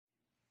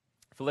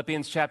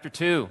Philippians chapter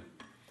 2.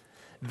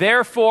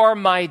 Therefore,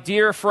 my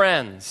dear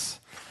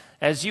friends,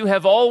 as you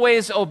have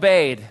always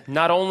obeyed,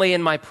 not only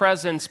in my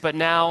presence, but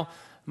now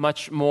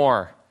much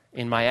more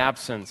in my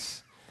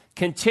absence,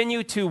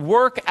 continue to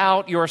work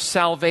out your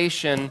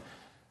salvation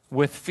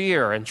with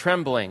fear and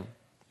trembling.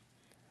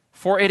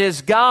 For it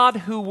is God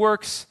who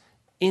works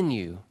in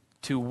you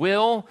to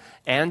will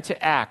and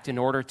to act in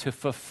order to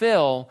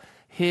fulfill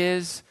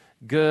His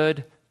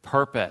good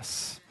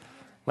purpose.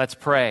 Let's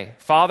pray.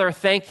 Father,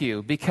 thank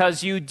you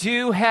because you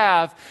do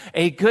have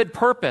a good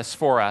purpose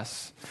for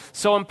us.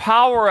 So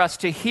empower us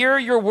to hear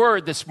your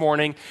word this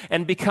morning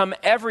and become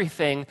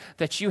everything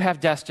that you have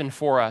destined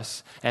for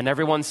us. And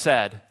everyone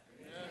said,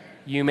 Amen.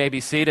 You may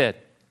be seated.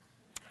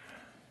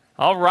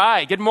 All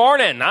right, good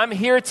morning. I'm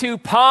here to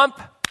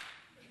pump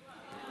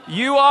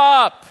you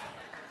up.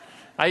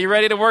 Are you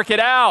ready to work it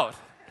out?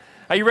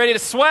 Are you ready to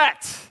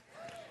sweat?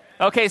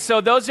 Okay, so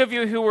those of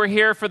you who were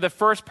here for the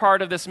first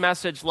part of this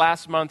message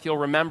last month, you'll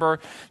remember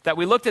that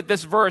we looked at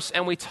this verse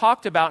and we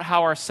talked about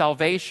how our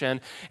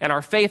salvation and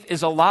our faith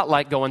is a lot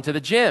like going to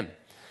the gym.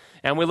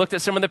 And we looked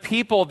at some of the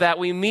people that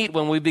we meet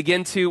when we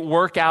begin to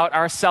work out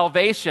our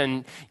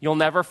salvation. You'll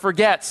never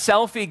forget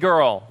Selfie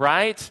Girl,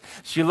 right?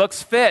 She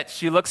looks fit.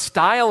 She looks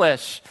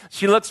stylish.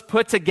 She looks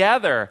put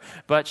together,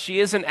 but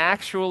she isn't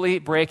actually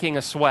breaking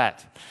a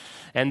sweat.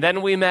 And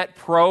then we met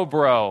Pro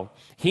Bro.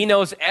 He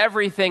knows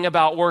everything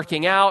about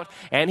working out,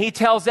 and he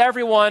tells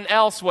everyone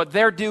else what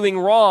they're doing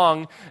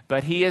wrong,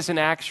 but he isn't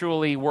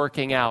actually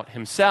working out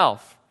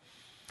himself.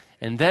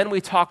 And then we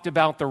talked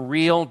about the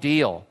real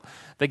deal,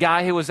 the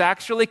guy who was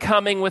actually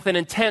coming with an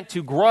intent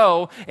to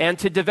grow and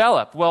to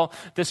develop. Well,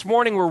 this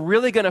morning we're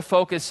really going to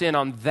focus in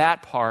on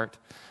that part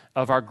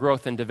of our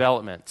growth and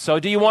development. So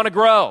do you want to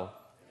grow?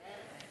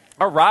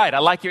 All right, I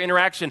like your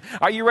interaction.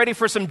 Are you ready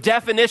for some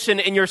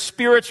definition in your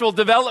spiritual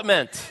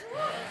development?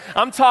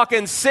 I'm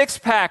talking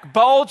six-pack,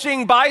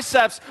 bulging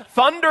biceps,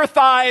 thunder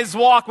thighs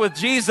walk with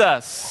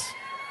Jesus.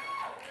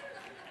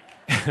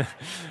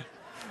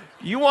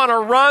 You want to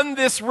run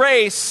this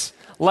race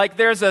like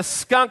there's a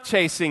skunk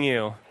chasing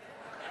you.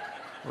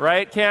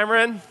 Right,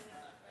 Cameron?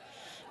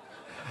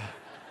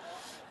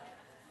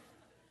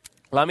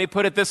 Let me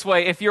put it this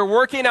way. If you're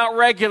working out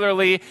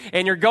regularly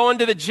and you're going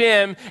to the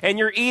gym and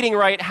you're eating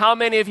right, how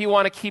many of you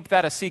want to keep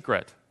that a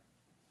secret?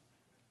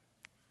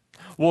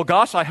 Well,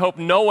 gosh, I hope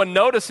no one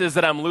notices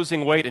that I'm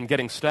losing weight and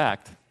getting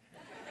stacked.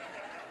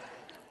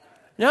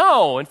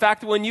 No. In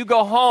fact, when you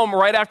go home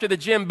right after the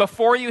gym,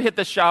 before you hit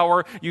the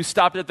shower, you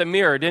stopped at the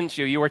mirror, didn't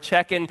you? You were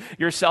checking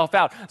yourself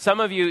out. Some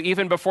of you,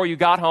 even before you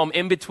got home,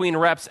 in between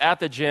reps at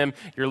the gym,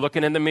 you're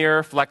looking in the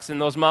mirror, flexing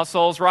those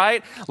muscles,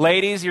 right?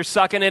 Ladies, you're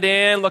sucking it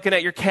in, looking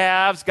at your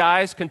calves.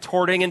 Guys,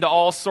 contorting into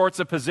all sorts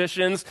of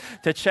positions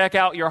to check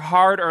out your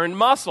hard-earned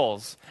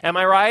muscles. Am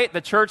I right?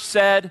 The church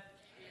said,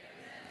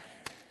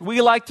 we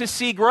like to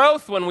see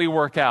growth when we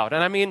work out.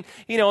 And I mean,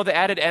 you know, the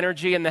added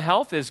energy and the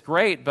health is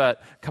great,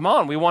 but come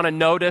on, we want to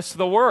notice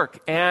the work,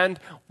 and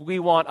we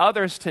want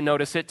others to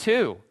notice it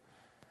too.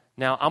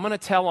 Now, I'm going to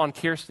tell on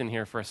Kirsten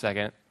here for a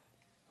second.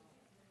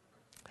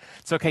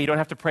 It's okay, you don't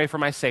have to pray for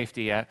my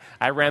safety yet.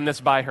 I ran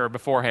this by her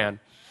beforehand.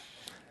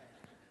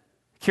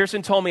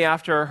 Kirsten told me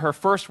after her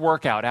first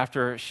workout,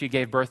 after she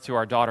gave birth to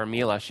our daughter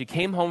Mila, she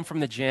came home from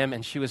the gym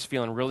and she was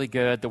feeling really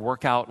good. The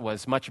workout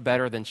was much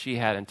better than she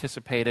had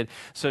anticipated.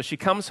 So she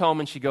comes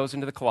home and she goes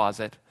into the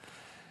closet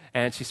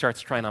and she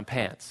starts trying on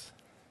pants.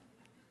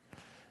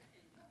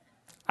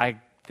 I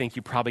think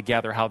you probably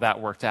gather how that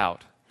worked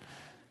out.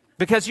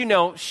 Because, you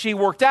know, she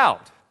worked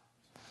out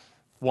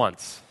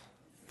once.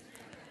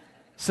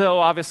 So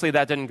obviously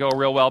that didn't go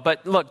real well.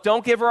 But look,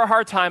 don't give her a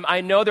hard time. I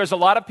know there's a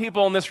lot of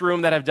people in this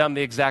room that have done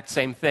the exact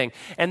same thing.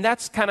 And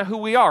that's kind of who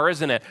we are,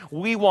 isn't it?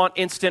 We want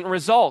instant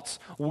results.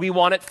 We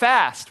want it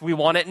fast. We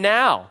want it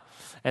now.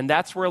 And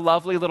that's where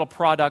lovely little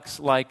products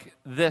like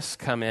this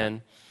come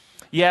in.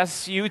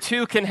 Yes, you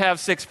too can have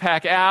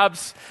six-pack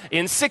abs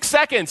in 6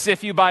 seconds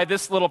if you buy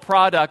this little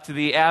product,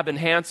 the Ab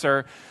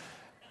Enhancer.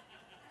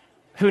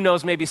 Who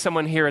knows, maybe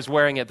someone here is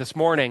wearing it this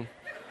morning.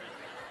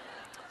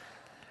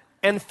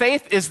 And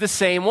faith is the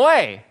same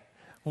way.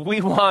 We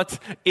want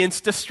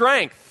insta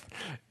strength,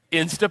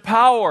 insta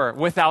power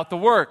without the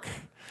work.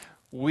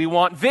 We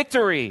want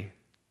victory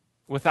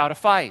without a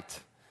fight.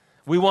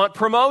 We want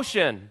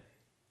promotion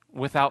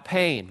without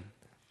pain.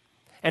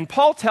 And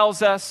Paul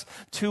tells us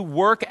to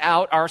work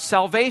out our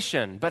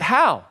salvation. But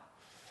how?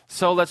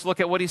 So let's look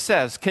at what he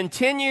says.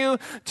 Continue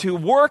to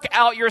work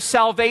out your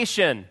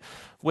salvation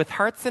with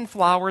hearts and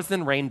flowers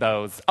and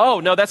rainbows.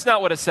 Oh, no, that's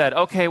not what it said.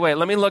 Okay, wait,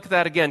 let me look at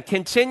that again.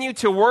 Continue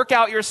to work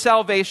out your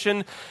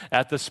salvation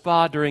at the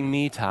spa during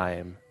me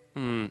time.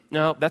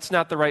 No, that's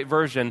not the right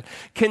version.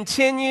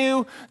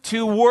 Continue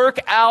to work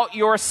out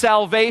your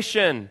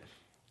salvation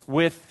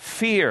with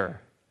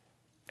fear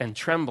and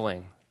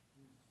trembling.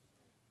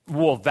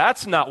 Well,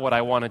 that's not what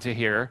I wanted to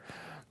hear.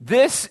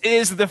 This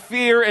is the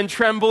fear and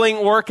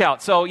trembling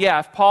workout. So yeah,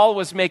 if Paul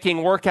was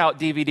making workout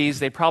DVDs,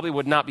 they probably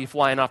would not be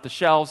flying off the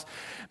shelves.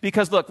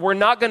 Because look, we're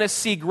not going to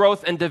see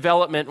growth and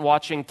development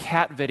watching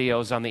cat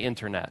videos on the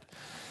internet.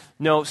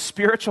 No,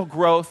 spiritual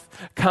growth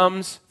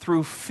comes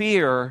through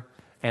fear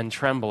and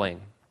trembling.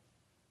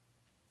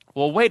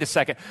 Well, wait a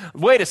second.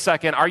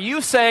 Are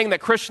you saying that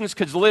Christians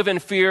could live in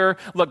fear?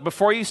 Look,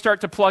 before you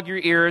start to plug your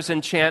ears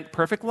and chant,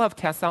 perfect love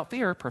casts out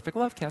fear, perfect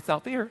love casts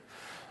out fear.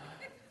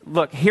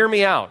 Look, hear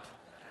me out.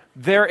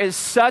 There is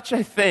such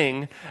a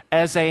thing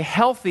as a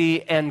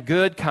healthy and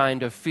good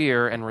kind of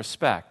fear and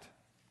respect,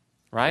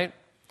 right?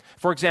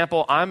 For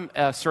example, I'm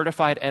a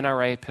certified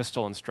NRA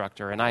pistol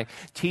instructor, and I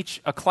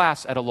teach a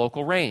class at a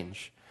local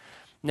range.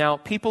 Now,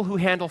 people who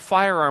handle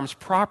firearms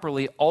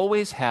properly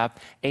always have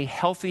a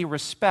healthy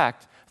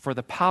respect for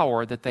the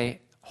power that they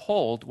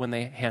hold when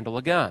they handle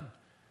a gun.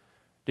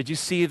 Did you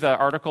see the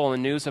article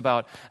in the news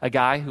about a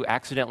guy who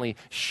accidentally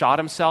shot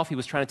himself? He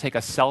was trying to take a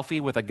selfie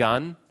with a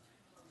gun,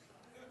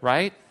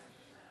 right?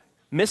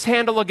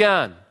 Mishandle a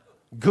gun,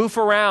 goof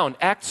around,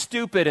 act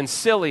stupid and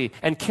silly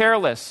and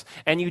careless,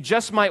 and you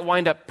just might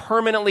wind up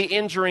permanently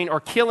injuring or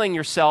killing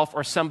yourself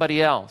or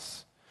somebody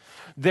else.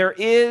 There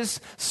is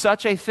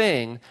such a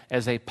thing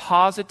as a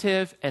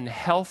positive and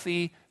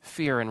healthy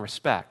fear and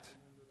respect,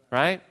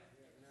 right?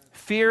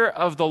 Fear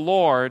of the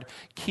Lord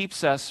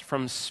keeps us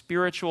from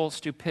spiritual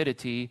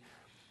stupidity,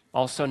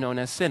 also known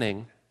as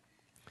sinning.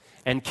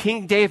 And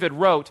King David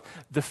wrote,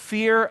 "The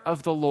fear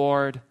of the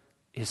Lord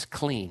is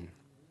clean."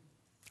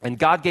 And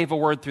God gave a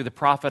word through the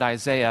prophet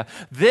Isaiah.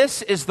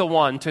 "This is the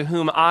one to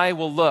whom I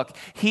will look,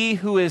 he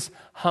who is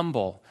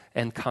humble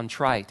and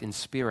contrite in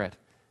spirit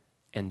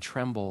and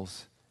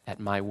trembles at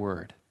my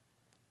word."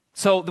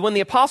 So when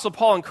the Apostle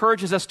Paul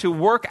encourages us to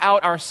work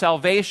out our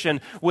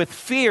salvation with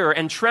fear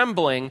and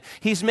trembling,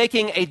 he's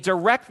making a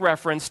direct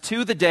reference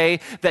to the day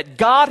that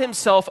God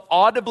himself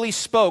audibly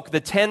spoke the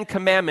 10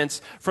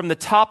 Commandments from the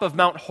top of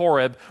Mount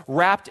Horeb,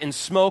 wrapped in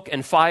smoke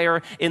and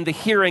fire in the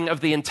hearing of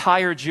the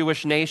entire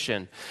Jewish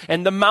nation.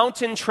 And the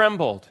mountain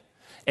trembled,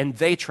 and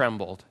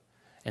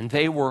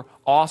they were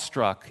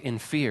awestruck in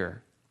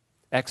fear.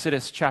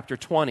 Exodus chapter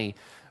 20.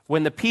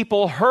 When the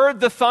people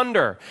heard the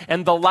thunder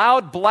and the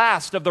loud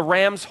blast of the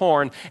ram's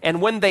horn, and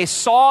when they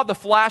saw the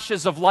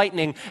flashes of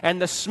lightning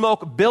and the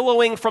smoke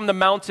billowing from the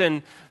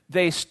mountain,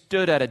 they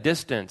stood at a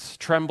distance,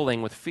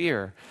 trembling with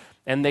fear.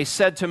 And they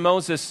said to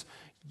Moses,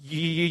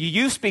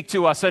 you speak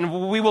to us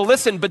and we will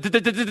listen, but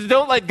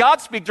don't let God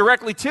speak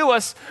directly to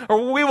us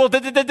or we will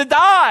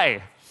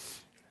die.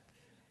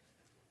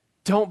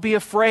 Don't be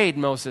afraid,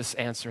 Moses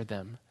answered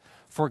them,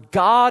 for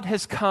God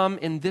has come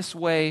in this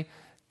way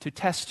to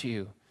test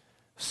you,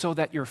 so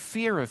that your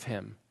fear of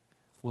him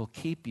will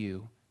keep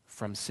you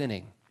from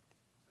sinning.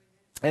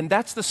 And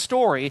that's the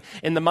story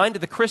in the mind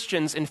of the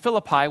Christians in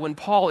Philippi when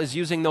Paul is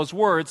using those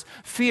words,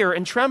 fear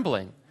and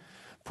trembling.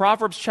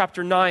 Proverbs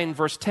chapter 9,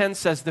 verse 10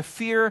 says, "The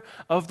fear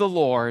of the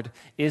Lord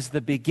is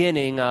the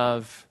beginning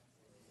of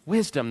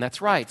wisdom."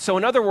 That's right. So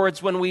in other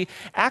words, when we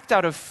act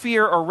out of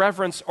fear or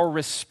reverence or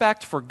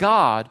respect for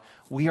God,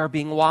 we are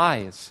being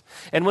wise.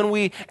 And when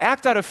we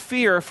act out of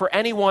fear for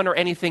anyone or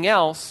anything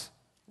else,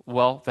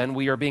 well, then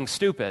we are being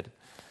stupid.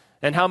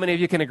 And how many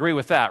of you can agree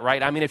with that,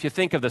 right? I mean, if you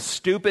think of the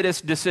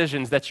stupidest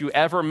decisions that you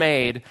ever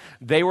made,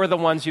 they were the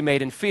ones you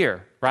made in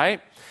fear,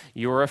 right?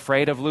 You were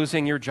afraid of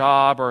losing your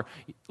job, or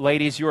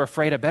ladies, you were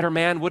afraid a better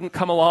man wouldn't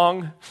come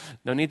along.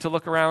 No need to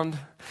look around.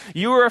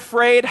 You were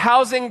afraid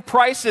housing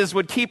prices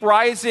would keep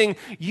rising.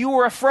 You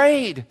were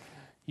afraid.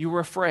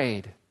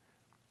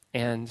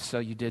 And so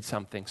you did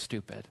something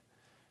stupid.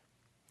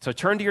 So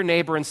turn to your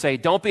neighbor and say,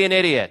 "Don't be an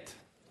idiot."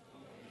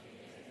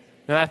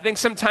 And I think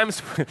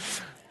sometimes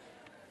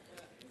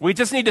we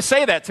just need to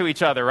say that to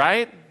each other,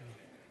 right?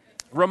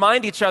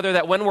 Remind each other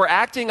that when we're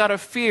acting out of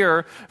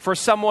fear for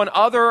someone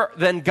other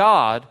than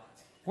God,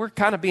 we're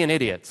kind of being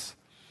idiots.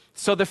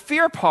 So the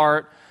fear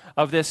part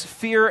of this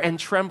fear and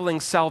trembling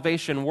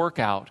salvation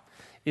workout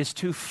is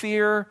to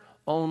fear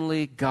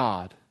only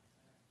God.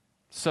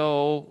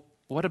 So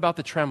what about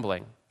the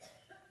trembling?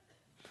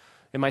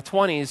 In my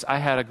 20s, I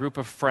had a group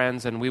of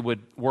friends, and we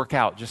would work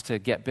out just to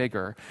get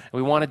bigger.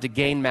 We wanted to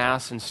gain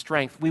mass and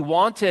strength. We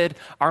wanted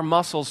our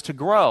muscles to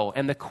grow,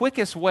 and the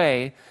quickest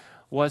way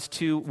was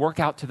to work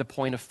out to the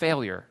point of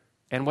failure.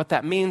 And what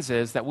that means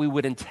is that we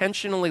would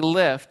intentionally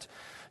lift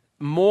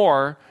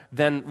more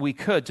than we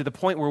could to the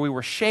point where we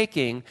were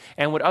shaking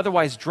and would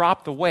otherwise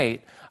drop the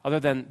weight, other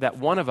than that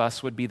one of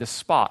us would be the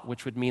spot,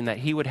 which would mean that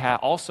he would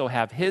also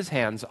have his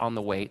hands on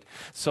the weight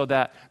so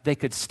that they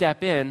could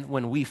step in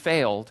when we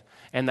failed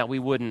and that we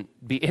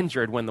wouldn't be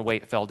injured when the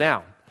weight fell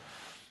down.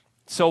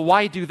 So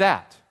why do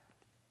that?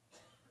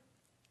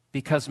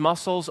 Because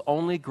muscles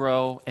only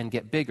grow and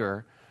get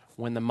bigger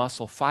when the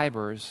muscle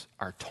fibers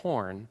are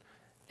torn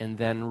and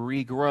then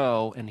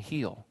regrow and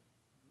heal.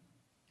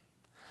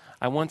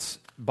 I once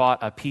bought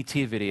a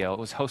PT video. It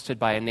was hosted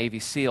by a Navy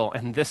SEAL,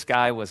 and this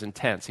guy was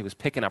intense. He was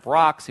picking up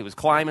rocks, he was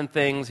climbing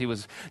things, he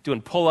was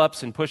doing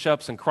pull-ups and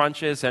push-ups and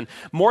crunches, and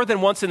more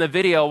than once in the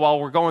video while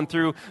we're going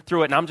through it,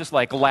 and I'm just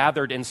like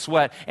lathered in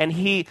sweat, and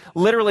he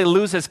literally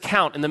loses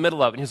count in the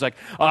middle of it. And he's like,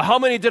 how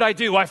many did I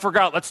do? I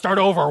forgot. Let's start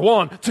over.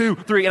 1, 2,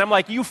 3. And I'm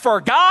like, you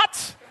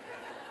forgot?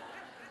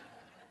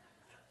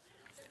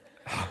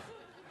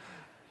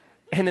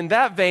 And in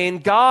that vein,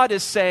 God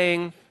is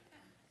saying,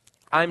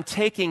 I'm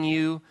taking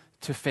you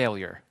to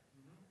failure.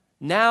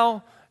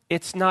 Now,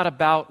 it's not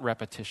about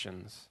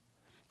repetitions.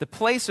 The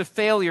place of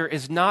failure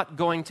is not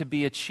going to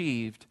be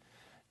achieved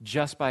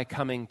just by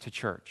coming to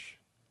church.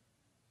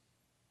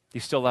 Do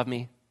you still love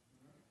me?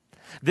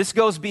 This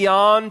goes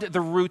beyond the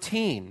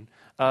routine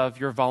of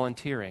your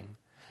volunteering.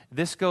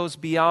 This goes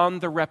beyond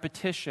the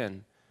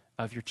repetition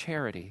of your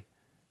charity.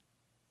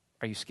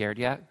 Are you scared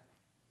yet?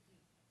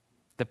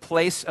 The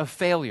place of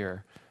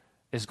failure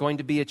is going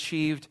to be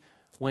achieved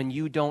when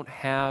you don't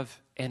have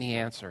any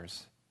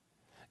answers.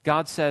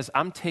 God says,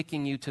 I'm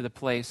taking you to the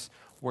place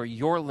where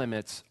your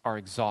limits are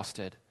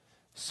exhausted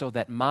so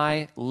that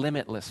my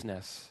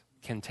limitlessness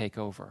can take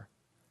over.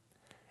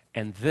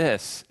 And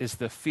this is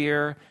the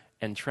fear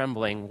and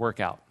trembling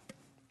workout.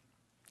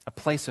 A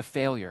place of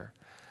failure,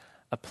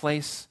 a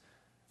place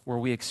where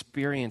we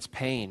experience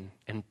pain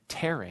and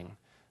tearing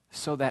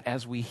so that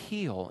as we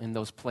heal in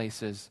those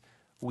places,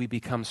 we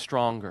become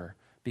stronger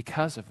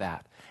because of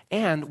that.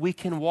 And we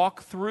can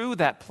walk through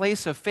that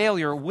place of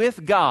failure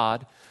with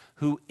God,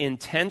 who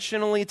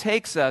intentionally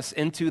takes us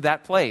into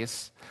that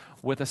place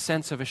with a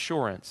sense of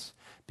assurance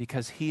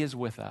because He is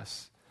with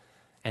us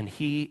and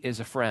He is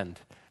a friend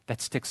that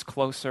sticks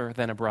closer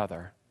than a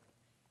brother.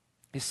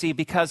 You see,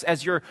 because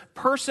as your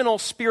personal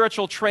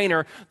spiritual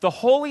trainer, the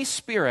Holy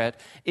Spirit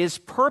is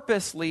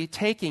purposely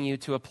taking you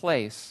to a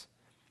place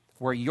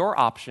where your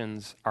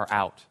options are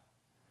out.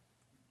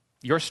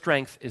 Your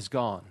strength is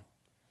gone.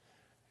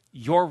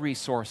 Your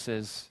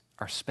resources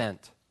are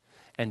spent.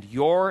 And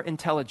your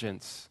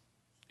intelligence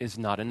is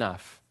not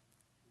enough.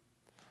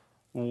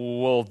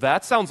 Well,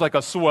 that sounds like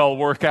a swell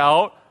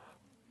workout.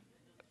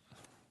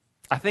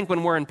 I think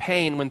when we're in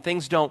pain, when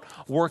things don't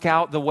work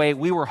out the way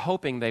we were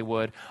hoping they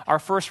would, our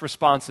first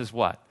response is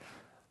what?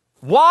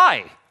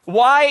 Why?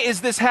 Why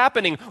is this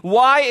happening?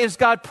 Why is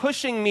God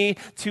pushing me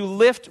to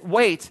lift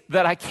weight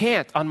that I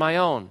can't on my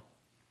own?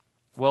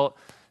 Well,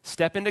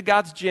 step into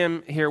God's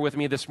gym here with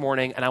me this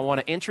morning, and I want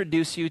to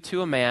introduce you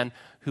to a man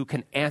who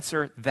can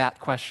answer that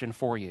question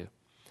for you.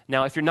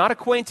 Now, if you're not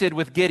acquainted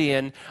with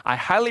Gideon, I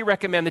highly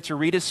recommend that you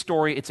read his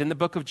story. It's in the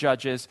book of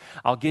Judges.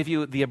 I'll give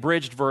you the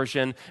abridged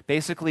version.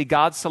 Basically,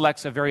 God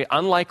selects a very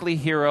unlikely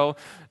hero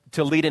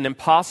to lead an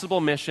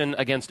impossible mission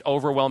against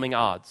overwhelming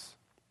odds.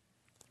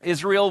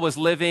 Israel was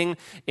living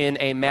in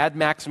a Mad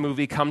Max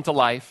movie come to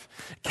life.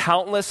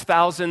 Countless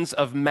thousands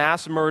of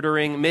mass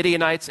murdering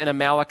Midianites and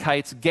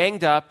Amalekites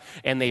ganged up,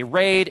 and they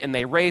raid and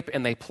they rape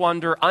and they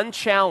plunder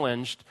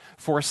unchallenged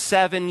for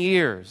 7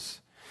 years.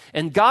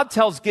 And God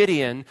tells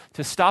Gideon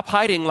to stop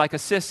hiding like a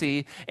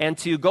sissy and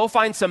to go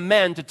find some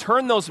men to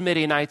turn those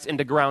Midianites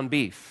into ground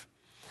beef.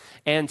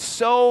 And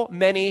so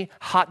many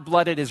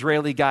hot-blooded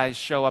Israeli guys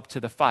show up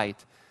to the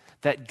fight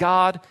that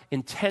God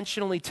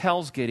intentionally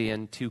tells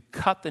Gideon to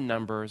cut the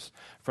numbers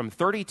from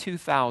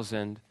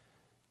 32,000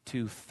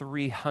 to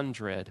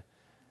 300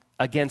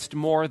 against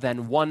more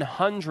than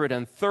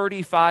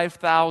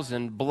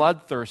 135,000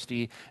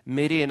 bloodthirsty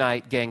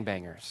Midianite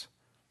gangbangers.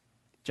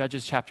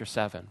 Judges chapter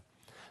 7.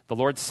 The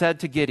Lord said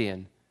to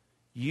Gideon,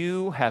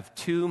 "You have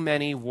too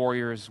many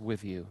warriors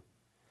with you.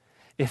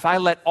 If I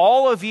let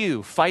all of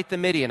you fight the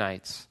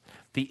Midianites,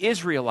 the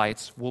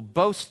Israelites will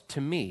boast to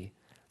me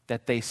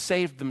that they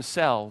saved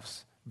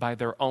themselves by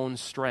their own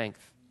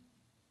strength."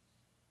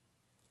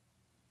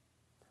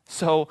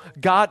 So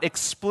God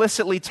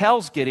explicitly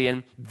tells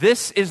Gideon,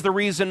 this is the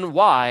reason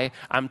why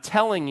I'm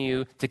telling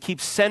you to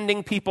keep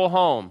sending people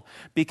home.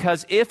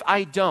 Because if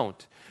I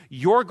don't,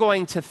 you're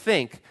going to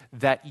think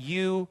that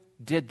you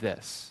did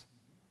this.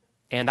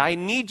 And I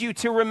need you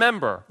to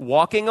remember,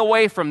 walking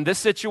away from this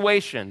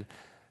situation,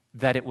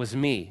 that it was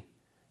me.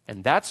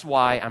 And that's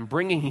why I'm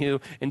bringing you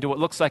into what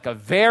looks like a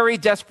very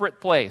desperate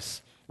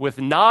place with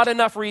not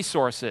enough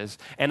resources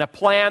and a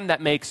plan that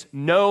makes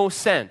no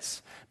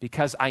sense.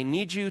 Because I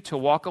need you to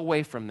walk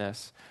away from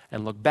this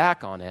and look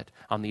back on it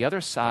on the other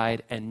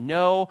side and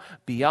know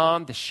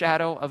beyond the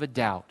shadow of a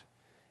doubt,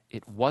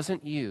 it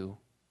wasn't you,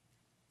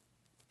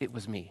 it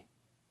was me.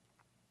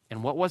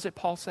 And what was it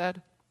Paul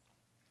said?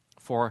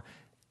 For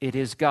it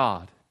is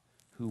God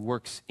who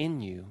works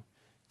in you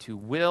to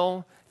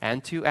will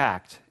and to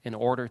act in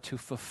order to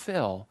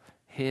fulfill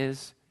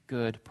His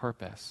good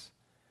purpose.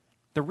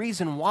 The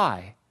reason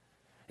why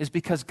is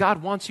because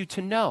God wants you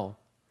to know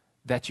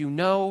that you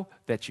know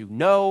that you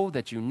know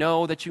that you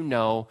know that you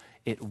know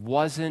it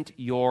wasn't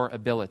your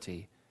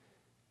ability.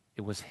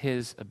 It was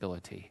His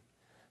ability.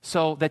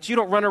 So that you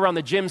don't run around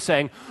the gym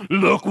saying,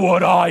 "Look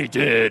what I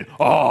did.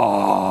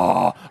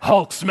 Ah,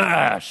 Hulk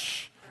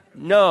smash."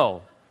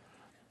 No.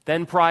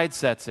 Then pride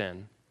sets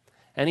in.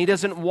 And He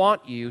doesn't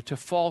want you to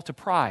fall to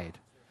pride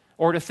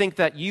or to think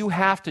that you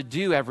have to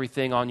do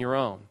everything on your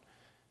own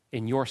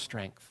in your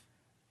strength.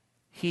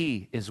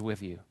 He is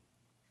with you.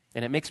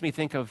 And it makes me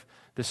think of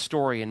the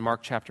story in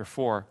Mark chapter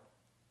 4.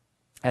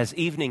 As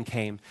evening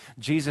came,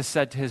 Jesus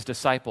said to His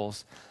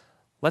disciples,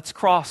 "Let's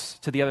cross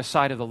to the other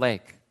side of the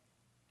lake."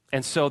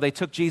 And so they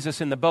took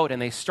Jesus in the boat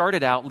and they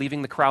started out,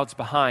 leaving the crowds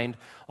behind,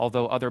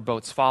 although other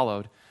boats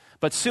followed.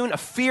 But soon a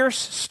fierce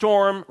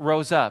storm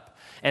rose up,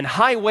 and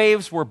high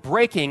waves were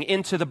breaking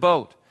into the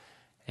boat,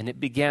 and it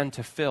began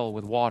to fill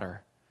with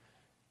water.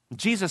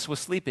 Jesus was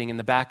sleeping in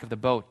the back of the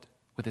boat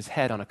with his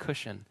head on a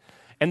cushion.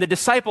 And the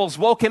disciples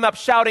woke him up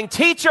shouting,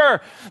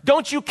 "Teacher,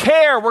 don't you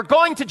care? We're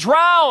going to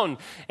drown."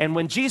 And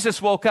when Jesus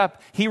woke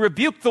up, he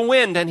rebuked the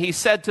wind and he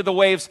said to the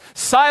waves,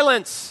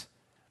 "Silence,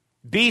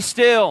 be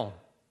still."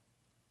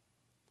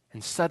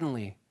 And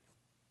suddenly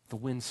the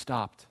wind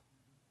stopped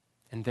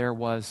and there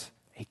was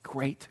a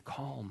great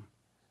calm.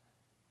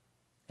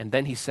 And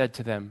then he said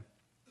to them,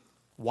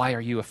 "Why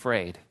are you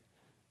afraid?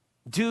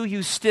 Do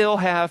you still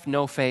have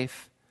no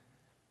faith?"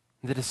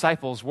 The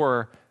disciples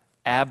were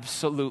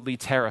absolutely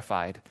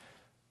terrified.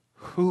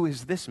 "Who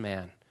is this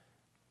man?"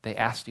 they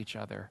asked each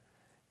other.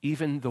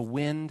 "Even the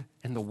wind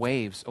and the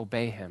waves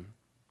obey him."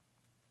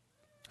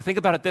 Think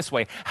about it this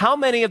way. How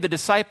many of the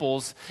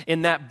disciples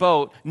in that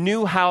boat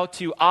knew how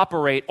to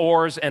operate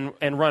oars and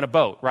run a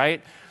boat,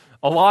 right?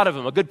 A lot of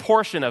them, a good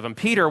portion of them.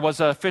 Peter was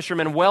a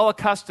fisherman well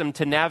accustomed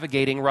to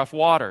navigating rough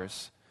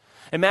waters.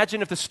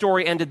 Imagine if the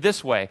story ended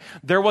this way.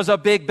 There was a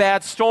big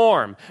bad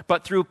storm,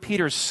 but through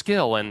Peter's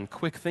skill and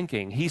quick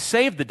thinking, he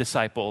saved the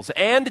disciples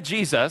and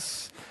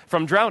Jesus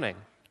from drowning.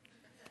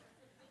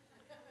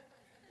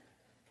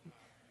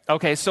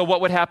 Okay, so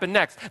what would happen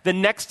next? The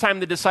next time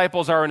the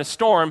disciples are in a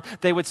storm,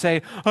 they would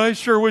say, "I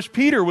sure wish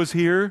Peter was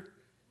here."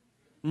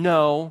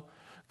 No,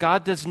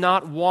 God does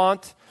not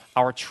want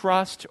our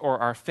trust or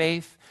our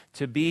faith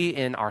to be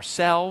in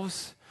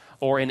ourselves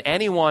or in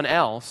anyone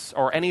else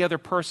or any other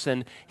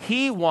person.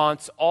 He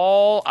wants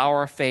all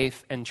our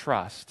faith and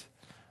trust.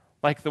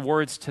 Like the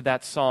words to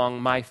that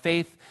song, "My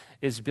faith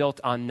is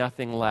built on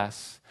nothing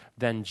less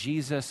than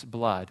Jesus'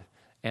 blood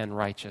and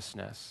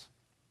righteousness."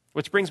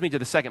 Which brings me to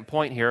the second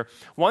point here.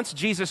 Once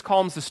Jesus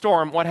calms the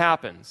storm, what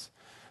happens?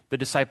 The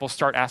disciples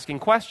start asking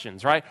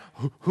questions, right?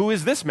 Who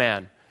is this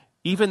man?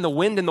 Even the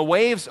wind and the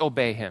waves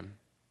obey him.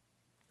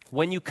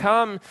 When you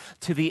come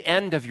to the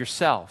end of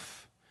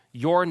yourself,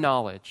 your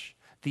knowledge,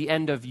 the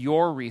end of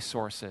your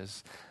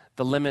resources,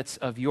 the limits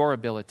of your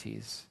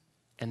abilities,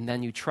 and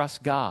then you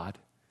trust God,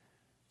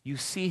 you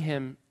see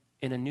him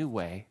in a new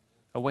way,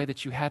 a way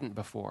that you hadn't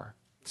before.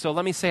 So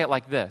let me say it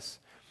like this.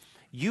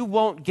 You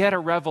won't get a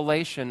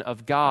revelation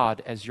of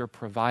God as your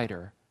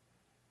provider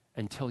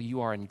until you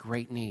are in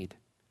great need.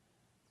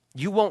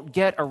 You won't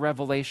get a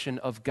revelation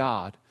of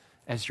God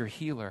as your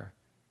healer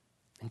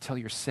until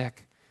you're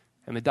sick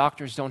and the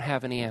doctors don't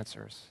have any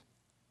answers.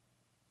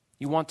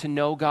 You want to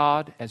know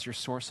God as your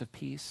source of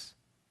peace?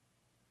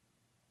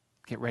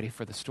 Get ready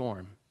for the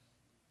storm.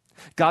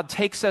 God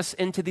takes us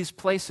into these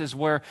places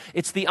where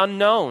it's the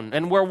unknown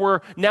and where we're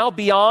now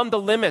beyond the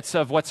limits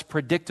of what's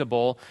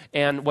predictable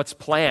and what's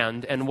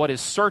planned and what is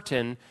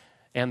certain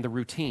and the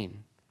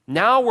routine.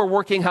 Now we're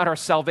working out our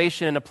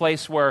salvation in a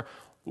place where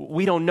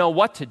we don't know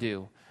what to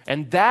do.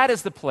 And that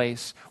is the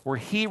place where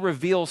he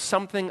reveals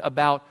something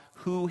about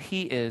who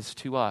he is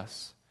to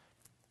us.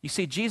 You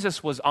see,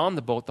 Jesus was on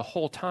the boat the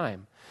whole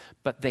time,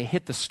 but they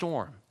hit the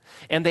storm.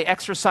 And they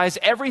exercise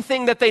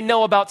everything that they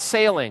know about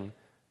sailing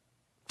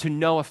to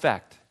no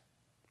effect.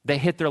 They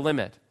hit their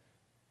limit.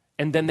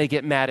 And then they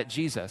get mad at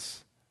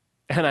Jesus.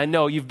 And I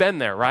know you've been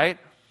there, right?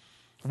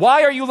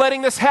 Why are you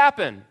letting this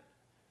happen?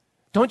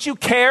 Don't you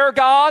care,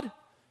 God?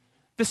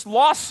 This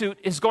lawsuit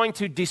is going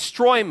to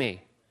destroy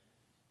me.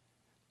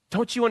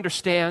 Don't you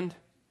understand?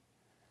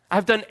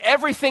 I've done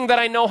everything that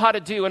I know how to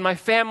do, and my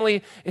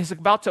family is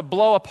about to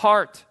blow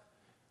apart.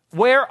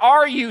 Where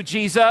are you,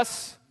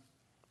 Jesus?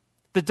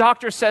 The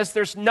doctor says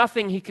there's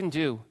nothing he can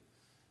do.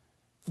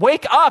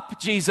 Wake up,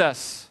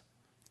 Jesus.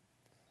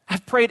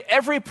 I've prayed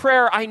every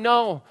prayer I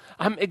know.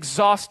 I'm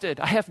exhausted.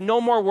 I have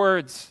no more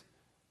words.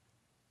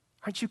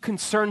 Aren't you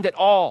concerned at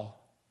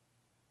all?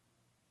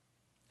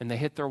 And they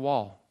hit their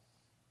wall.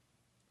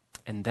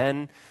 And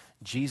then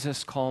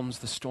Jesus calms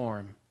the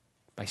storm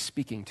by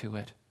speaking to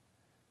it.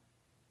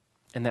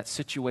 And that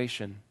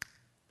situation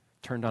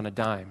turned on a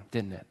dime,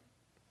 didn't it?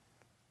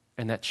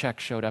 And that check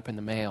showed up in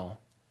the mail.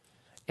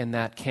 And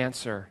that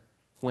cancer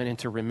went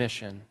into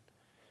remission.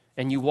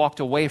 And you walked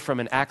away from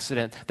an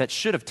accident that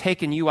should have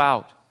taken you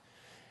out.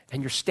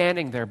 And you're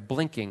standing there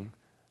blinking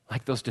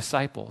like those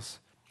disciples.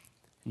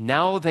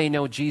 Now they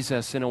know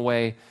Jesus in a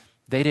way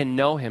they didn't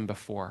know him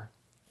before.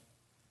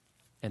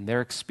 And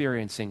they're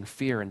experiencing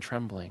fear and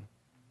trembling.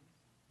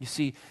 You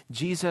see,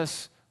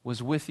 Jesus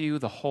was with you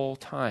the whole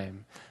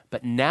time.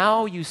 But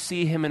now you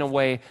see him in a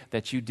way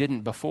that you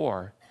didn't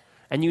before.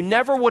 And you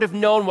never would have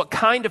known what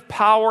kind of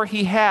power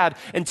he had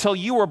until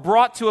you were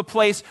brought to a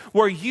place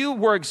where you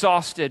were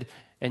exhausted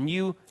and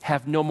you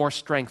have no more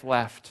strength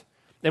left.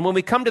 And when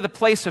we come to the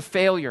place of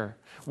failure,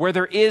 where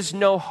there is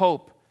no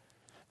hope,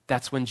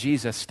 that's when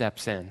Jesus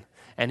steps in.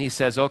 And he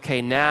says,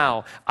 okay,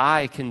 now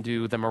I can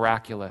do the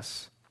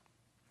miraculous.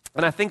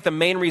 And I think the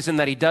main reason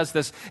that he does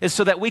this is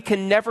so that we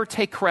can never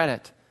take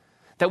credit,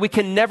 that we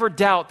can never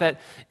doubt that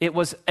it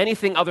was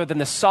anything other than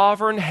the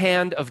sovereign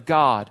hand of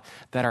God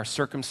that our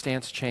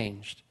circumstance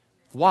changed.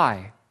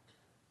 Why?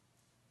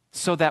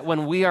 so that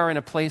when we are in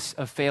a place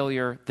of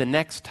failure the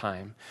next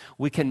time,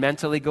 we can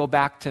mentally go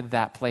back to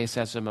that place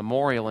as a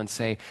memorial and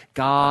say,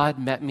 God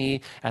met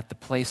me at the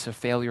place of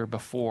failure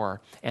before,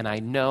 and I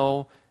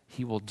know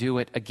he will do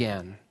it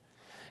again.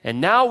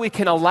 And now we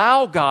can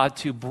allow God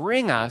to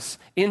bring us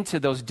into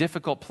those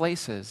difficult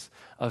places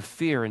of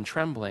fear and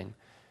trembling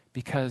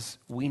because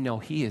we know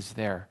he is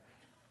there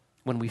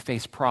when we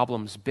face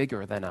problems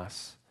bigger than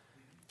us.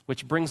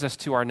 Which brings us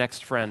to our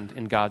next friend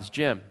in God's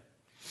gym.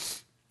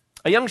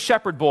 A young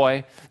shepherd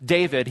boy,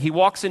 David, he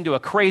walks into a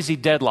crazy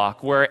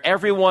deadlock where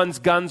everyone's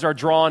guns are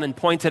drawn and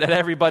pointed at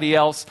everybody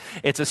else.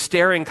 It's a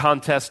staring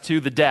contest to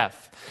the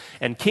death.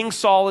 And King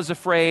Saul is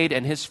afraid,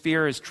 and his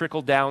fear is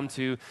trickled down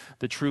to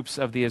the troops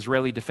of the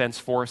Israeli Defense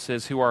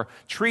Forces, who are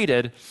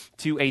treated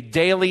to a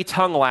daily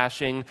tongue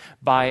lashing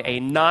by a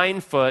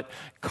 9-foot,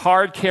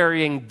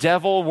 card-carrying,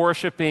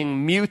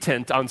 devil-worshipping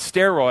mutant on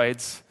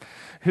steroids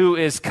who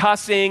is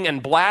cussing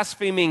and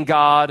blaspheming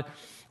God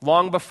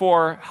long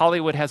before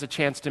Hollywood has a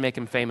chance to make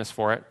him famous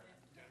for it.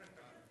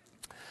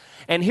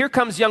 And here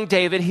comes young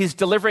David. He's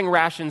delivering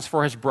rations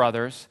for his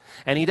brothers,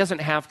 and he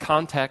doesn't have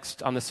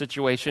context on the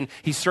situation.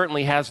 He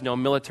certainly has no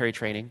military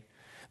training.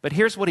 But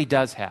here's what he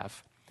does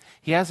have.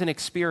 He has an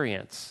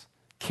experience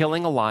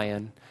killing a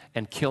lion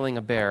and killing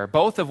a bear,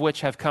 both of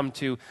which have come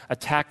to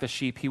attack the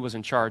sheep he was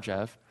in charge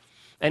of.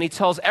 And he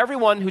tells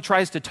everyone who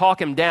tries to talk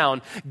him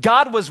down,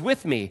 God was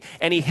with me,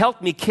 and he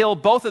helped me kill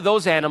both of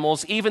those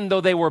animals, even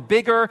though they were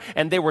bigger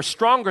and they were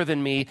stronger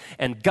than me,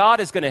 and God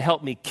is going to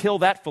help me kill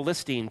that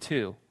Philistine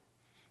too.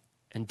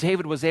 And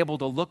David was able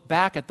to look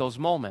back at those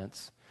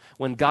moments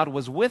when God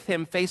was with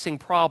him facing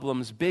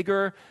problems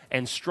bigger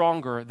and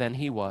stronger than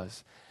he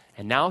was.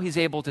 And now he's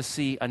able to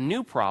see a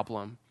new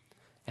problem,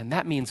 and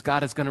that means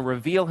God is going to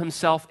reveal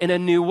himself in a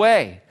new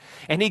way.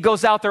 And he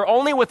goes out there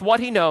only with what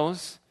he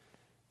knows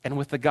and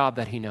with the God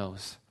that he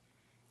knows.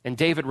 And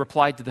David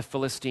replied to the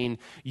Philistine,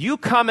 you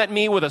come at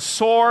me with a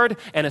sword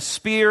and a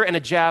spear and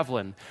a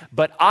javelin,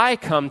 but I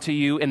come to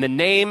you in the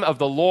name of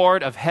the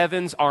Lord of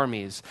heaven's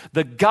armies,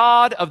 the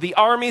God of the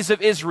armies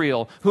of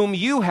Israel, whom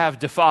you have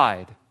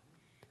defied.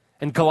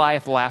 And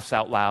Goliath laughs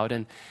out loud,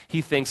 and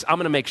he thinks, I'm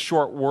going to make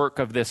short work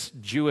of this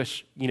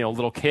Jewish,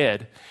 little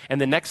kid. And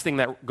the next thing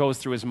that goes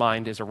through his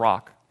mind is a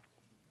rock.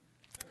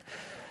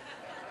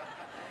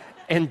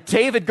 And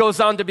David goes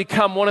on to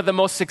become one of the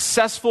most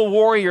successful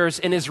warriors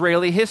in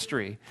Israeli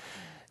history.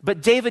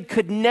 But David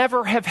could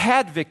never have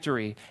had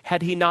victory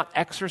had he not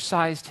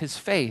exercised his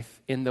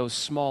faith in those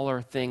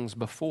smaller things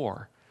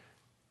before.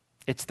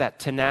 It's that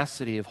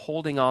tenacity of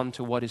holding on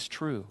to what is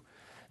true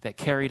that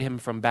carried him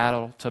from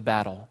battle to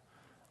battle.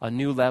 A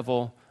new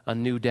level, a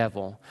new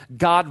devil.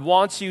 God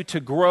wants you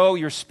to grow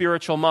your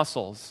spiritual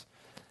muscles,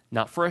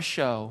 not for a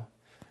show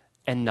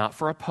and not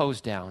for a pose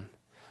down,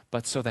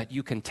 but so that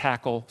you can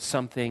tackle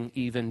something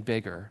even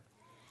bigger.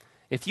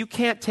 If you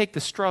can't take the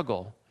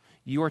struggle,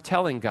 you are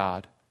telling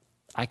God,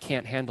 I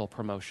can't handle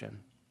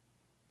promotion.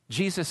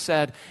 Jesus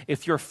said,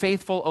 if you're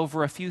faithful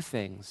over a few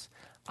things,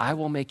 I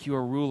will make you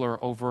a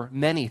ruler over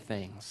many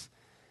things.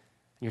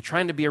 You're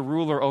trying to be a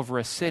ruler over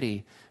a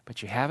city,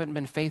 but you haven't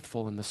been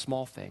faithful in the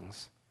small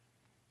things.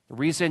 The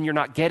reason you're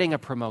not getting a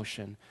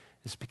promotion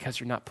is because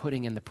you're not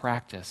putting in the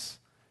practice.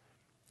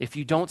 If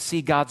you don't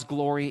see God's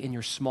glory in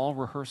your small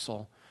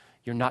rehearsal,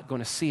 you're not going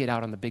to see it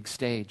out on the big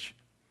stage.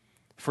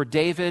 For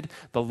David,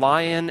 the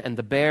lion and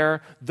the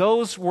bear,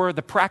 those were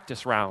the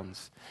practice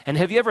rounds. And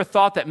have you ever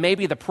thought that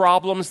maybe the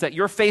problems that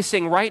you're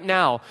facing right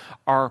now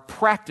are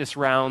practice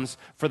rounds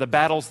for the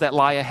battles that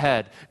lie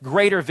ahead?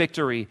 Greater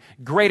victory,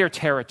 greater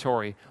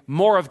territory,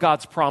 more of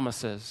God's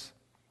promises.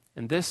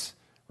 And this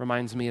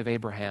reminds me of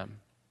Abraham.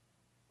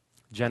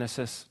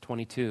 Genesis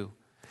 22.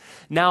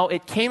 Now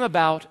it came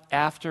about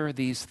after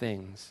these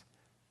things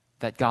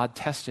that God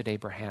tested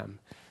Abraham.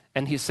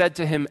 And he said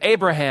to him,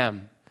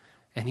 Abraham.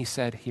 And he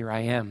said, here I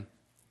am.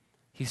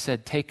 He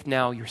said, take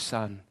now your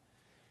son,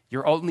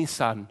 your only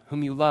son,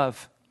 whom you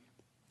love,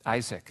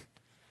 Isaac,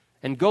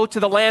 and go to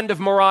the land of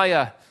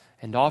Moriah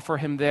and offer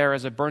him there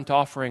as a burnt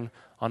offering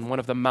on one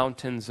of the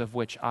mountains of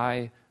which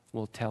I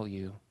will tell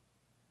you.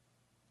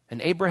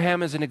 And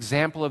Abraham is an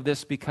example of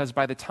this because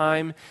by the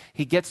time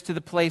he gets to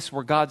the place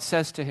where God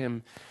says to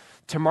him,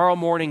 tomorrow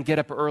morning get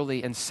up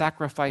early and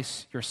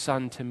sacrifice your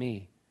son to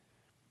me,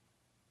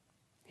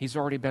 he's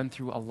already been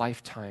through a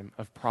lifetime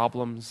of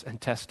problems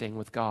and testing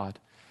with God,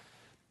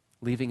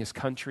 leaving his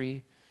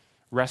country,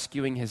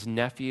 rescuing his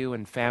nephew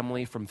and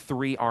family from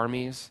 3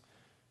 armies,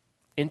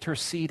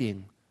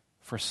 interceding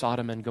for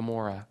Sodom and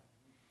Gomorrah.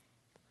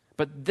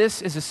 But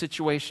this is a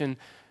situation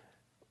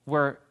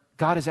where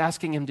God is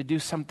asking him to do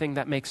something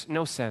that makes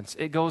no sense.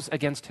 It goes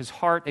against his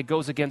heart. It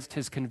goes against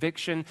his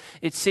conviction.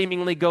 It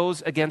seemingly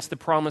goes against the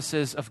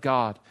promises of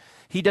God.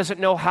 He doesn't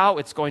know how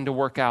it's going to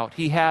work out.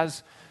 He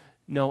has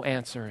no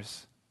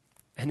answers.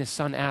 And his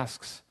son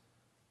asks,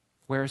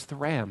 where's the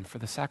ram for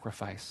the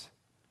sacrifice?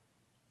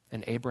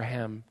 And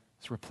Abraham's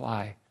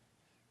reply,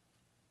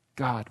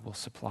 God will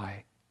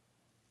supply.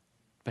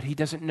 But he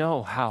doesn't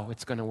know how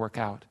it's going to work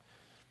out.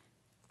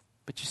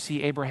 But you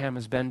see, Abraham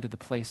has been to the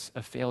place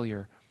of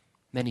failure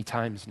many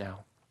times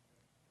now.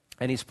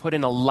 And he's put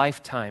in a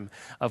lifetime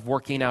of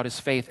working out his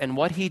faith. And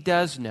what he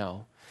does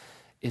know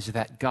is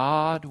that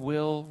God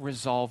will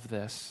resolve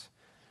this.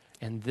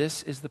 And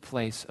this is the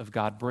place of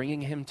God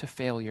bringing him to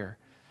failure.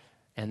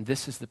 And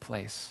this is the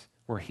place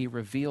where he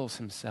reveals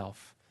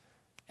himself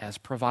as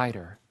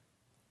provider.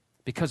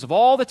 Because of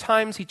all the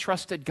times he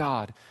trusted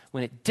God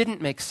when it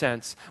didn't make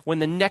sense, when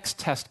the next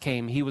test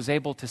came, he was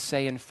able to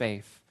say in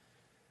faith,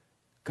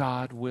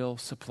 God will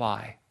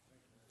supply.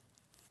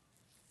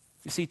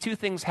 You see, two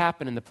things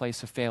happen in the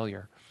place of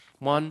failure.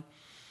 One,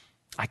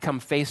 I come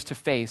face to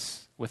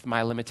face with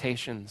my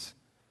limitations.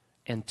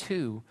 And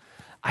two,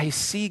 I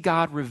see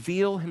God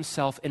reveal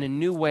himself in a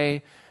new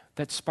way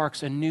that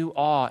sparks a new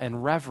awe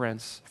and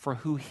reverence for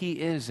who he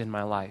is in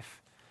my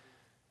life.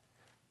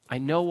 I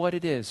know what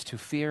it is to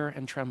fear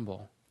and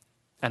tremble,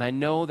 and I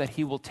know that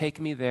he will take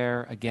me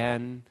there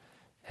again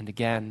and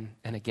again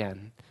and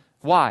again.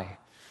 Why?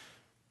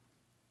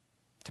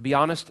 To be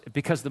honest,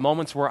 because the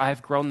moments where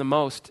I've grown the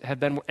most have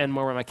been, and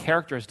where my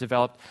character has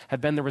developed, have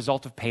been the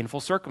result of painful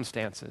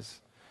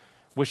circumstances.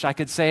 Wish I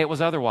could say it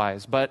was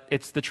otherwise, but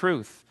it's the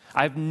truth.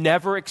 I've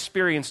never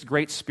experienced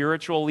great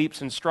spiritual leaps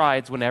and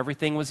strides when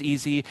everything was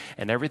easy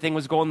and everything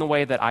was going the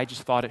way that I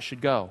just thought it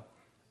should go.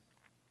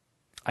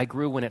 I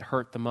grew when it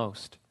hurt the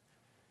most.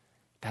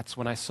 That's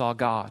when I saw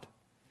God.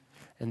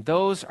 And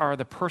those are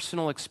the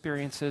personal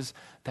experiences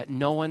that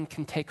no one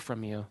can take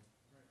from you.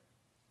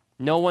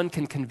 No one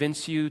can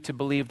convince you to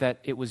believe that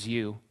it was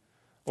you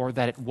or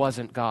that it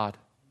wasn't God.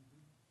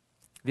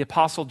 The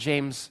Apostle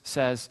James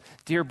says,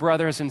 "Dear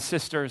brothers and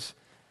sisters,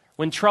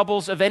 when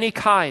troubles of any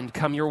kind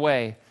come your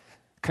way,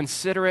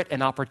 consider it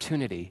an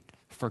opportunity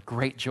for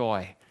great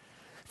joy.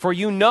 For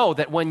you know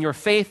that when your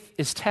faith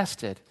is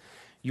tested,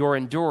 your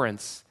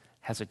endurance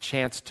has a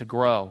chance to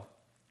grow.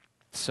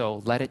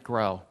 So let it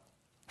grow.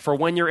 For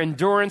when your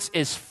endurance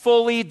is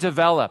fully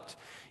developed,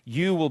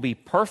 you will be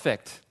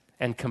perfect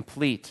and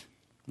complete,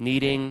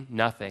 needing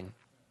nothing."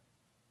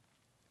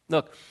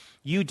 Look,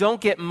 you don't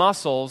get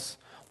muscles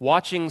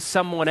watching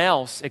someone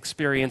else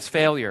experience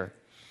failure.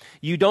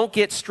 You don't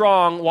get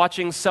strong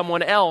watching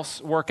someone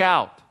else work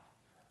out,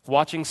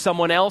 watching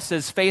someone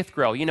else's faith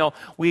grow. You know,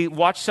 we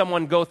watch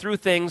someone go through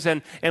things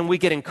and we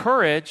get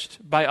encouraged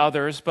by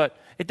others, but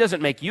it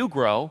doesn't make you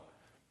grow.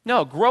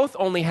 No, growth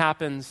only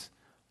happens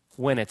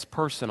when it's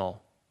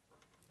personal.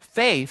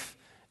 Faith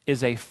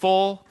is a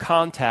full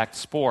contact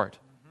sport.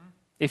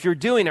 If you're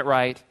doing it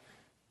right,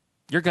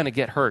 you're going to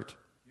get hurt.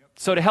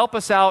 So to help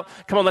us out,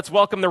 come on, let's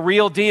welcome the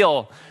real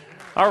deal.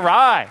 All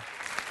right.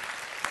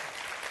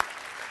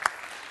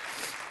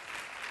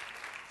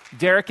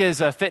 Derek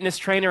is a fitness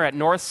trainer at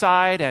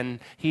Northside, and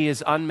he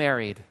is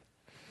unmarried.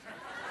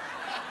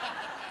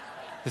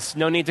 There's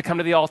no need to come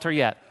to the altar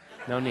yet.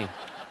 No need.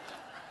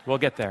 We'll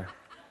get there.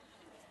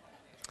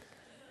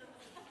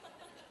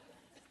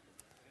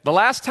 The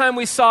last time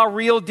we saw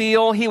Real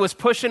Deal, he was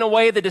pushing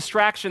away the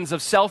distractions of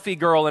Selfie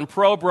Girl and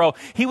Pro Bro.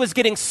 He was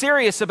getting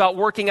serious about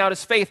working out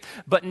his faith.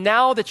 But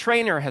now the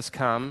trainer has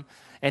come,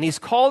 and he's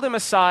called him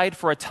aside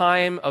for a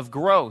time of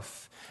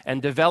growth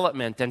and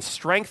development and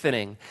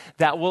strengthening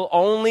that will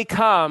only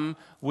come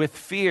with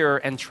fear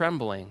and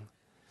trembling.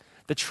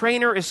 The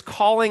trainer is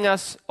calling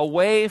us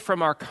away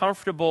from our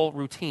comfortable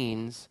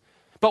routines.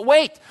 But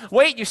wait,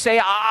 you say,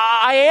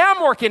 I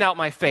am working out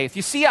my faith.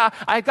 You see,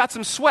 I've got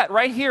some sweat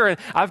right here, and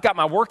I've got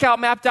my workout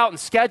mapped out and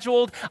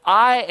scheduled.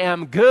 I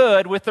am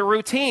good with the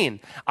routine.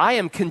 I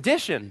am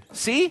conditioned.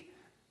 See?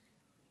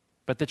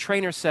 But the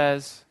trainer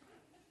says,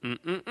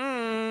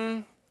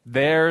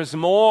 there's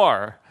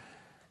more.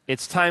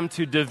 It's time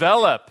to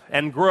develop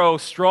and grow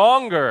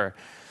stronger.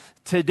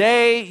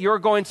 Today, you're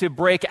going to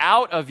break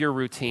out of your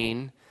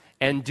routine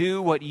and do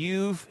what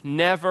you've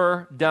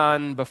never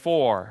done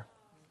before.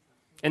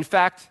 In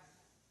fact,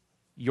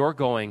 you're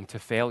going to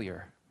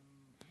failure.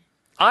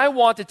 I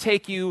want to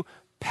take you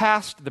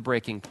past the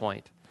breaking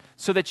point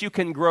so that you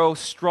can grow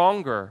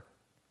stronger.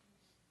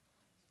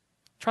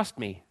 Trust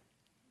me.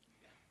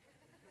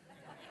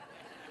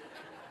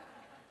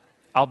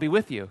 I'll be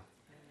with you.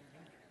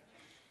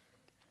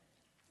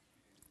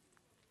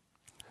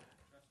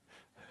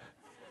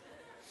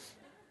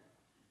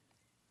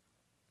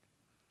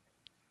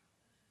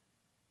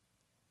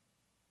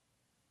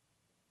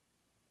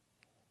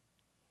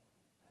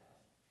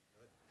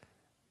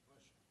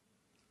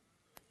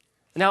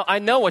 Now, I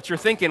know what you're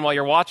thinking while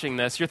you're watching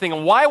this. You're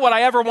thinking, why would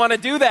I ever want to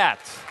do that?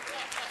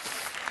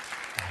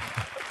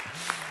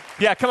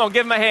 Yeah, come on,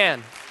 give him a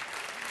hand.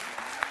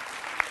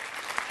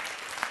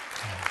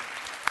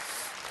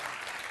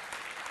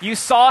 You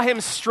saw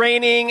him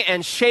straining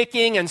and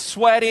shaking and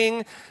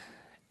sweating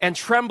and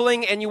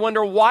trembling, and you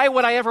wonder, why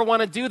would I ever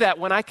want to do that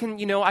when I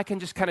can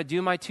just kind of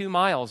do my 2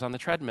 miles on the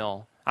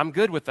treadmill? I'm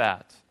good with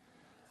that.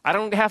 I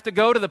don't have to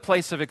go to the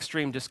place of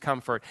extreme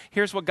discomfort.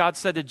 Here's what God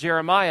said to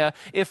Jeremiah: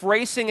 if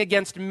racing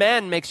against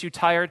men makes you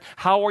tired,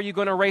 how are you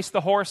going to race the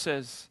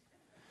horses?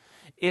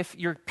 If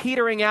you're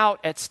petering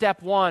out at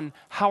step 1,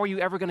 how are you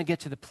ever going to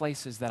get to the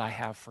places that I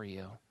have for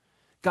you?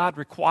 God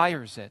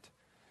requires it.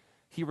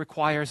 He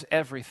requires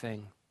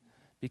everything,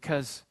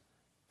 because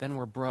then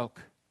we're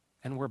broke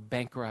and we're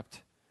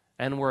bankrupt,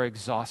 and we're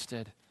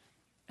exhausted,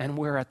 and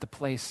we're at the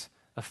place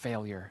of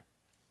failure.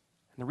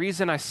 And the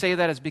reason I say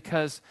that is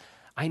because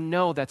I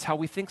know that's how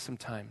we think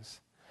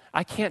sometimes.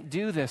 I can't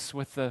do this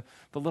with the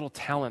little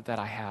talent that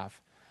I have.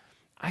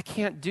 I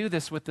can't do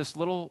this with this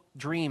little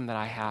dream that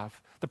I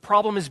have. The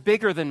problem is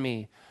bigger than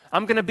me.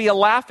 I'm going to be a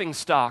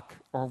laughingstock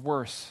or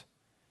worse.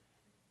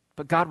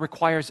 But God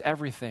requires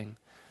everything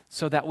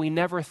so that we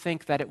never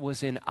think that it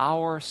was in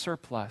our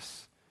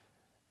surplus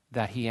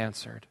that He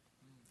answered.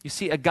 You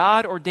see, a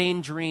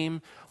God-ordained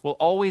dream will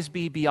always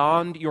be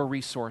beyond your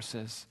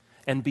resources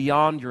and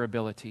beyond your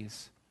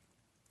abilities.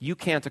 You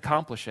can't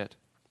accomplish it.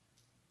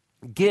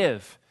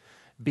 Give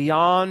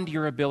beyond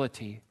your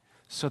ability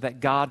so that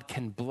God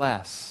can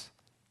bless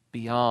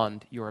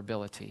beyond your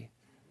ability.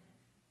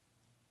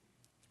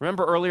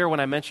 Remember earlier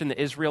when I mentioned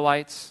the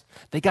Israelites?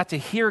 They got to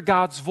hear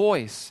God's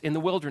voice in the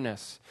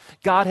wilderness.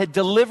 God had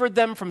delivered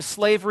them from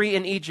slavery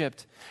in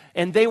Egypt,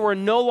 and they were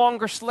no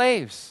longer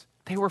slaves.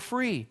 They were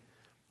free.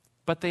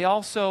 But they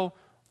also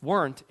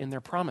weren't in their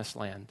promised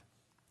land.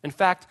 In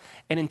fact,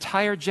 an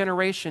entire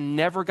generation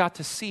never got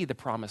to see the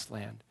promised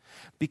land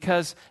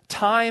because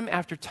time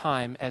after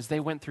time, as they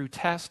went through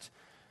test,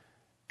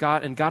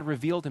 God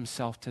revealed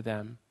Himself to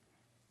them,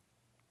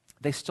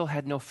 they still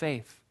had no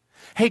faith.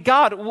 Hey,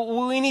 God,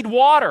 we need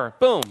water.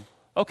 Boom.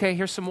 Okay,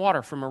 here's some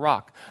water from a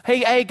rock.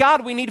 Hey,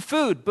 God, we need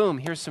food. Boom,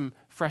 here's some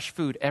fresh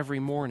food every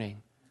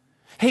morning.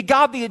 Hey,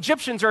 God, the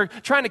Egyptians are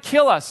trying to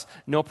kill us.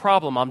 No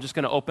problem. I'm just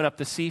going to open up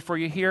the sea for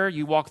you here.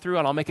 You walk through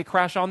and I'll make it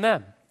crash on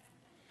them.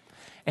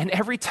 And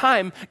every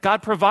time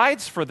God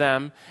provides for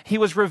them, He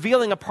was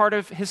revealing a part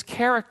of His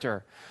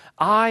character.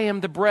 I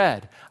am the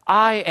bread.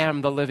 I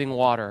am the living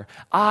water.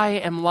 I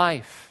am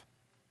life.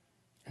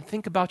 And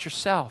think about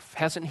yourself.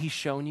 Hasn't He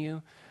shown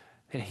you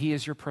that He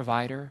is your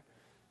provider,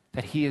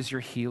 that He is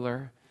your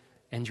healer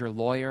and your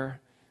lawyer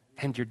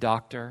and your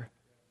doctor,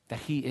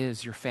 that He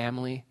is your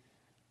family?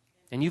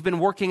 And you've been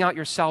working out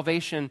your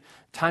salvation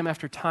time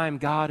after time.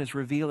 God is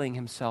revealing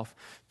Himself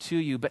to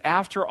you. But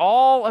after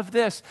all of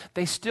this,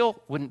 they still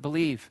wouldn't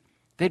believe.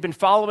 They'd been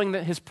following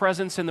His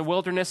presence in the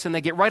wilderness, and they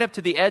get right up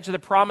to the edge of the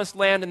promised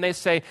land, and they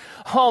say,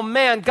 oh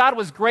man, God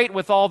was great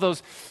with all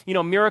those,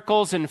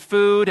 miracles and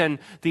food and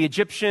the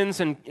Egyptians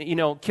and,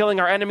 killing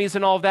our enemies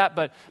and all of that.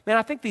 But man,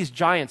 I think these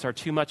giants are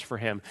too much for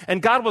Him.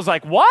 And God was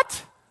like,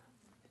 what?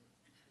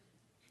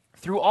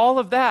 Through all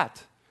of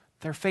that,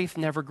 their faith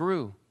never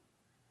grew.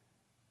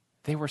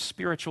 They were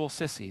spiritual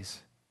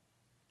sissies.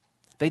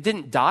 They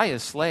didn't die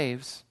as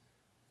slaves,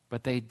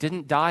 but they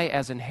didn't die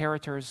as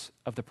inheritors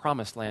of the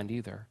promised land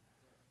either.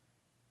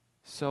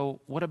 So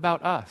what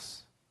about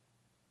us?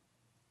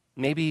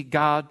 Maybe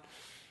God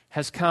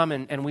has come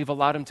and we've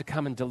allowed Him to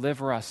come and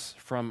deliver us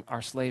from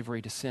our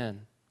slavery to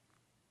sin.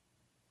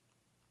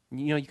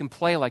 You can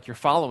play like you're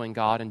following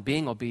God and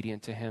being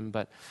obedient to Him,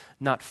 but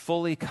not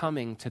fully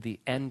coming to the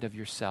end of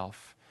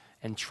yourself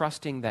and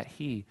trusting that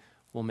He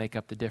will make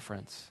up the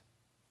difference.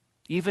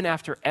 Even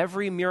after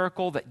every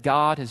miracle that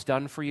God has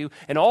done for you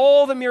and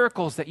all the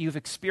miracles that you've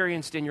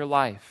experienced in your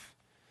life,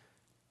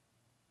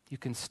 you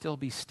can still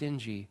be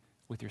stingy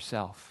with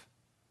yourself,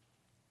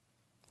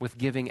 with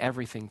giving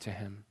everything to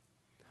Him,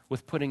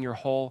 with putting your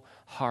whole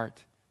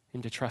heart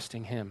into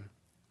trusting Him.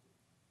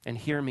 And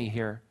hear me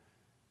here.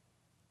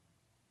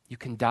 You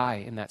can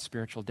die in that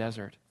spiritual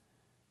desert.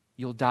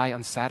 You'll die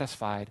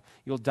unsatisfied.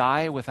 You'll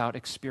die without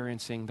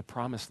experiencing the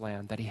promised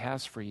land that He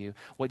has for you.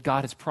 What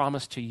God has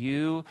promised to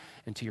you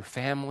and to your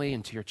family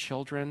and to your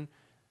children,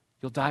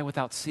 you'll die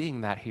without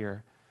seeing that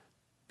here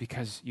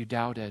because you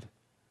doubted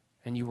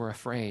and you were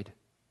afraid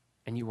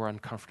and you were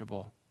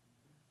uncomfortable.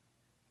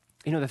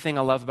 The thing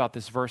I love about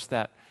this verse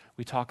that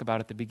we talk about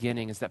at the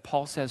beginning is that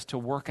Paul says to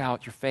work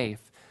out your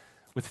faith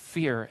with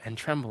fear and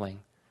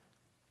trembling.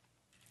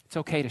 It's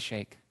okay to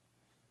shake.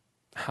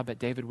 I bet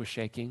David was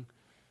shaking.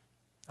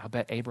 I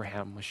bet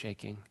Abraham was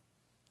shaking.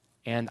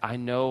 And I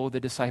know the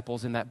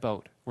disciples in that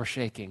boat were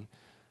shaking.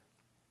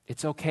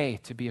 It's okay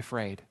to be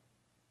afraid.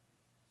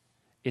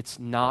 It's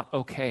not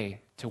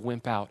okay to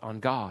wimp out on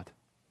God.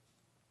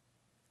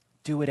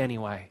 Do it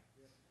anyway.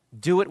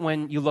 Do it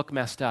when you look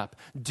messed up.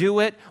 Do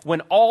it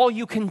when all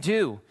you can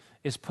do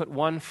is put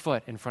one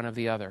foot in front of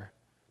the other.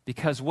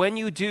 Because when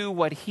you do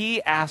what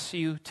He asks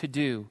you to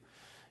do,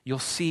 you'll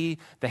see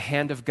the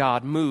hand of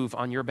God move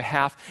on your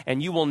behalf,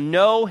 and you will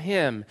know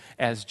Him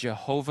as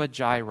Jehovah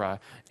Jireh,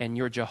 and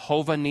your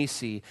Jehovah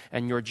Nissi,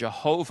 and your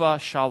Jehovah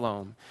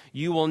Shalom.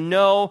 You will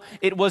know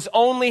it was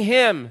only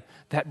Him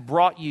that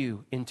brought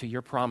you into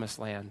your promised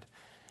land,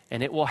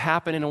 and it will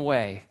happen in a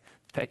way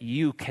that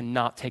you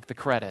cannot take the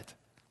credit.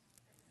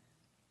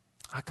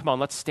 Come on,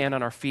 let's stand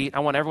on our feet.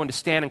 I want everyone to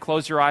stand and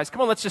close your eyes. Come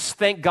on, let's just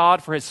thank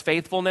God for His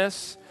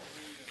faithfulness.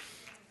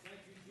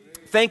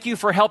 Thank you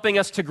for helping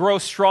us to grow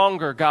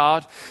stronger,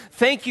 God.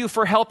 Thank you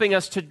for helping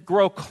us to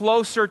grow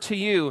closer to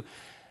you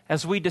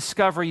as we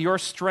discover your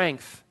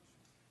strength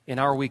in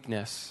our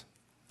weakness.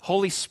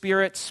 Holy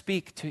Spirit,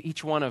 speak to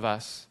each one of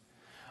us.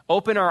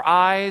 Open our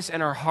eyes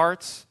and our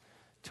hearts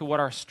to what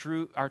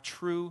our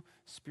true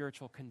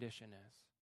spiritual condition is.